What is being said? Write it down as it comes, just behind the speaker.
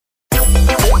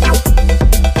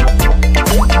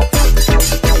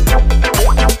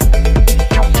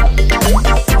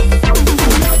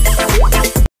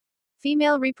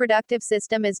female reproductive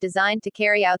system is designed to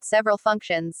carry out several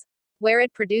functions, where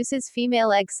it produces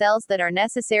female egg cells that are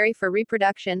necessary for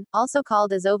reproduction, also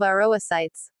called as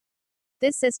oocytes.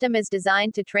 This system is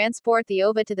designed to transport the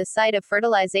ova to the site of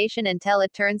fertilization until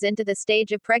it turns into the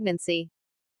stage of pregnancy.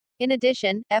 In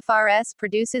addition, FRS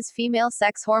produces female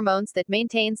sex hormones that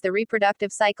maintains the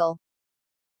reproductive cycle.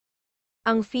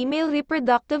 Ang female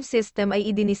reproductive system ay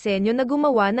idinisenyo na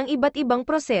gumawa ng iba't ibang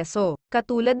proseso,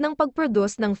 katulad ng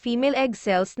pag-produce ng female egg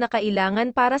cells na kailangan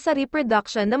para sa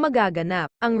reproduction na magaganap.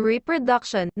 Ang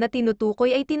reproduction na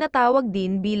tinutukoy ay tinatawag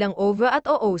din bilang ova at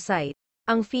oocyte.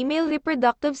 Ang female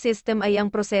reproductive system ay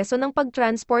ang proseso ng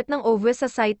pag-transport ng ova sa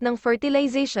site ng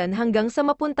fertilization hanggang sa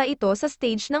mapunta ito sa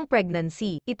stage ng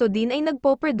pregnancy. Ito din ay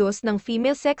nagpo-produce ng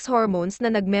female sex hormones na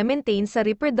nagme-maintain sa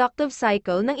reproductive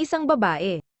cycle ng isang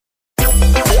babae.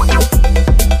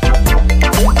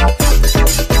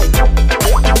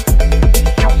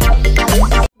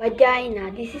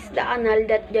 Vagina. This is the canal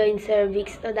that joins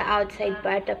cervix to the outside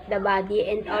part of the body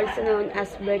and also known as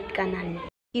birth canal.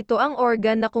 Ito ang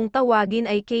organ na kung tawagin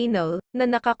ay canal, na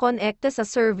nakakonekta sa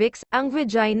cervix. Ang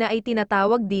vagina ay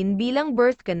tinatawag din bilang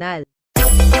birth canal.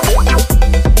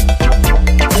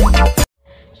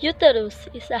 Uterus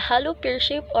is a hollow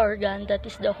pear-shaped organ that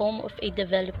is the home of a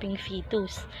developing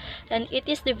fetus, and it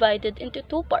is divided into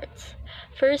two parts.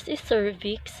 First is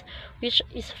cervix, which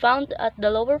is found at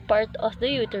the lower part of the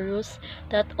uterus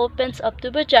that opens up to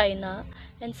vagina,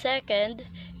 and second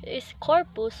is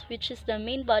corpus, which is the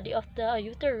main body of the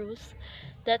uterus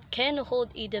that can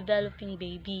hold a developing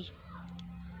baby.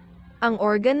 Ang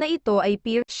organ na ito ay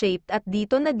pear-shaped at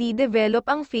dito nadidevelop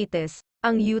ang fetus.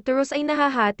 Ang uterus ay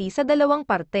nahahati sa dalawang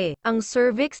parte. Ang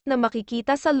cervix na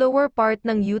makikita sa lower part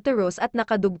ng uterus at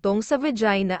nakadugtong sa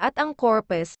vagina at ang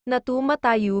corpus na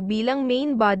tumatayo bilang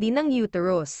main body ng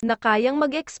uterus na kayang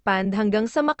mag-expand hanggang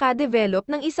sa makadevelop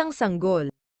ng isang sanggol.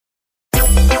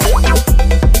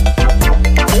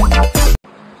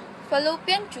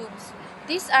 Fallopian tubes.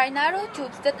 These are narrow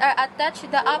tubes that are attached to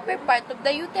the upper part of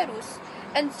the uterus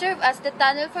and serve as the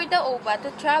tunnel for the ova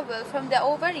to travel from the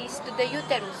ovaries to the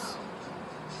uterus.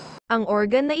 Ang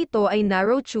organ na ito ay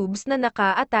narrow tubes na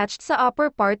naka-attached sa upper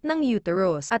part ng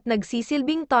uterus at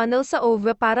nagsisilbing tunnel sa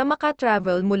ova para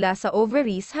makatravel mula sa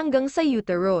ovaries hanggang sa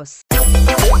uterus.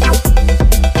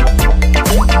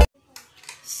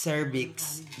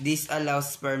 Cervix. This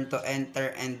allows sperm to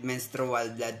enter and menstrual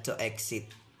blood to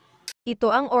exit. Ito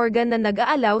ang organ na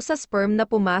nag-aalaw sa sperm na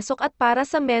pumasok at para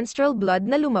sa menstrual blood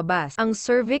na lumabas. Ang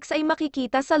cervix ay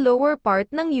makikita sa lower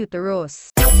part ng uterus.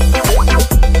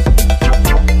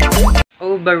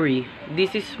 Ovary.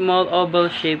 This is small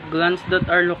oval-shaped glands that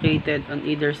are located on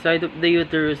either side of the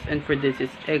uterus and produces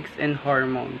eggs and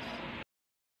hormones.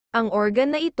 Ang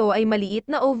organ na ito ay maliit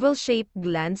na oval-shaped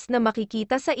glands na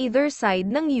makikita sa either side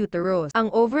ng uterus. Ang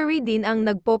ovary din ang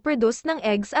nagpo-produce ng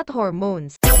eggs at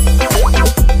hormones.